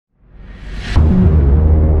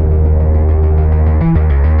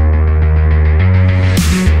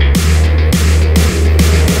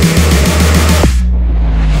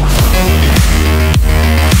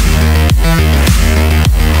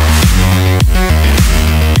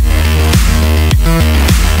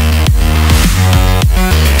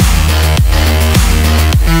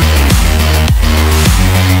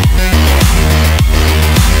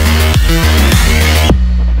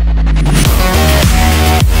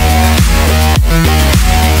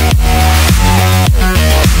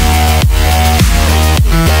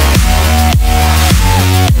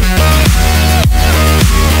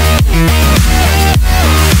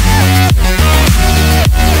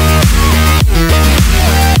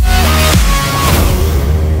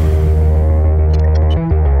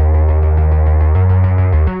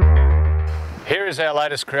our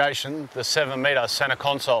latest creation, the 7-metre centre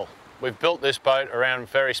console. We've built this boat around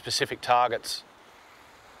very specific targets.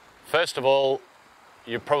 First of all,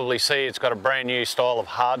 you probably see it's got a brand new style of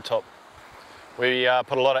hardtop. We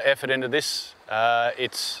put a lot of effort into this.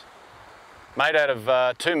 It's made out of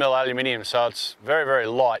 2mm aluminium, so it's very, very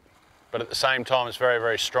light, but at the same time it's very,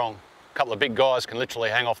 very strong. A couple of big guys can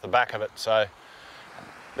literally hang off the back of it, so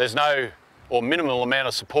there's no or minimal amount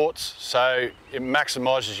of supports, so it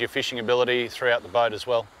maximises your fishing ability throughout the boat as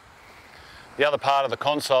well. The other part of the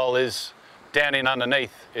console is down in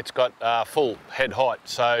underneath. It's got full head height,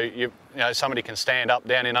 so you know somebody can stand up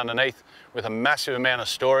down in underneath with a massive amount of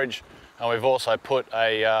storage, and we've also put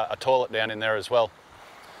a toilet down in there as well.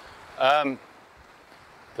 The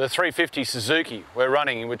 350 Suzuki we're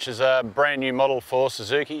running, which is a brand new model for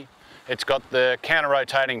Suzuki. It's got the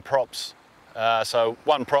counter-rotating props. So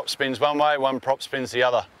one prop spins one way, one prop spins the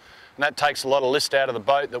other. And that takes a lot of list out of the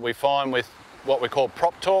boat that we find with what we call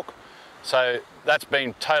prop torque. So that's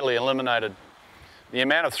been totally eliminated. The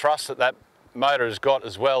amount of thrust that that motor has got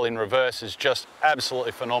as well in reverse is just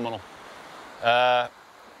absolutely phenomenal.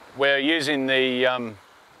 We're using the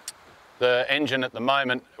engine at the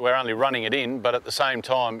moment, we're only running it in, but at the same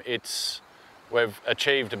time we've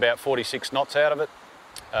achieved about 46 knots out of it.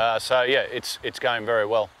 So yeah, it's going very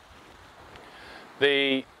well.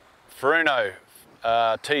 The Furuno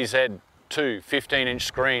TZ2 15-inch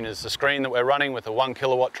screen is the screen that we're running with a 1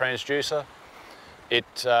 kilowatt transducer.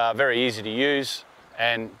 It's very easy to use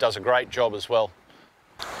and does a great job as well.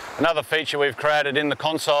 Another feature we've created in the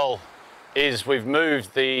console is we've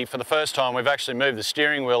moved for the first time, we've actually moved the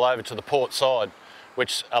steering wheel over to the port side,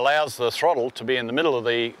 which allows the throttle to be in the middle of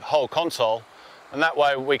the whole console, and that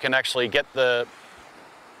way we can actually get the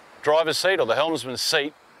driver's seat or the helmsman's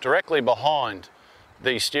seat directly behind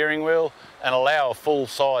the steering wheel and allow a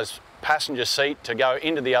full-size passenger seat to go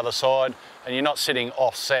into the other side, and you're not sitting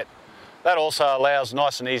offset. That also allows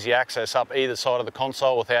nice and easy access up either side of the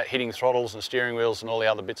console without hitting throttles and steering wheels and all the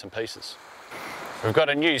other bits and pieces. We've got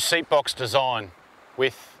a new seat box design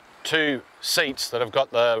with 2 seats that have got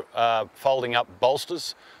the folding up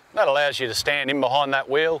bolsters. That allows you to stand in behind that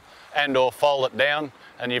wheel and or fold it down,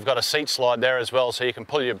 and you've got a seat slide there as well, so you can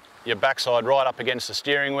pull your backside right up against the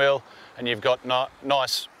steering wheel and you've got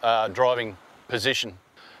nice driving position.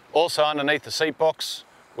 Also underneath the seat box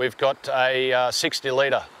we've got a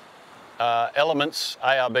 60-litre Elements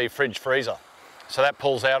ARB fridge freezer. So that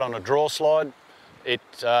pulls out on a drawer slide.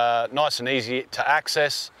 It's nice and easy to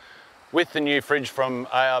access. With the new fridge from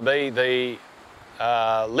ARB,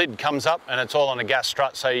 the lid comes up and it's all on a gas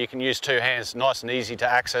strut, so you can use 2 hands, nice and easy to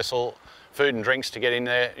access all food and drinks to get in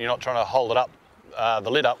there. You're not trying to hold it up,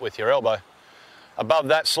 the lid up with your elbow. Above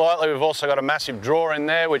that slightly, we've also got a massive drawer in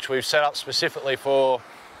there which we've set up specifically for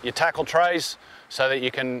your tackle trays, so that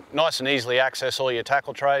you can nice and easily access all your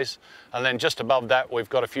tackle trays. And then just above that we've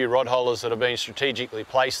got a few rod holders that have been strategically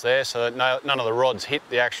placed there so that none of the rods hit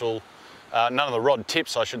the actual, none of the rod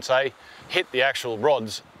tips I should say, hit the actual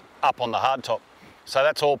rods up on the hardtop. So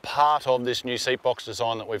that's all part of this new seat box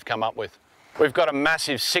design that we've come up with. We've got a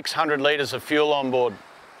massive 600 litres of fuel on board.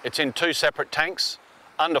 It's in 2 separate tanks,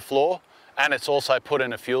 underfloor, and it's also put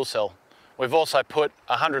in a fuel cell. We've also put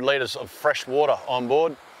 100 litres of fresh water on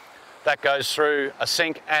board. That goes through a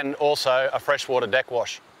sink and also a freshwater deck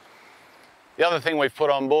wash. The other thing we've put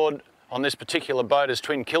on board on this particular boat is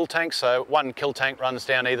twin kill tanks, so 1 kill tank runs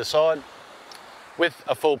down either side with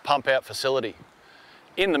a full pump out facility.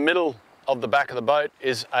 In the middle of the back of the boat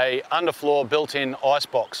is a underfloor built-in ice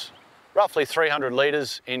box, roughly 300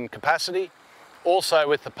 litres in capacity, also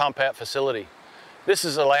with the pump out facility. This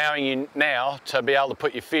is allowing you now to be able to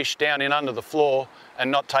put your fish down in under the floor and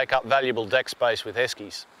not take up valuable deck space with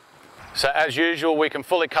eskies. So as usual, we can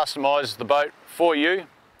fully customise the boat for you.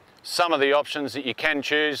 Some of the options that you can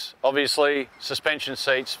choose, obviously suspension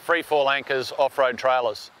seats, free-fall anchors, off-road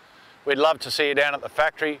trailers. We'd love to see you down at the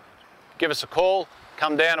factory. Give us a call,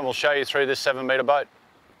 come down and we'll show you through this 7-metre boat.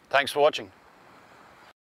 Thanks for watching.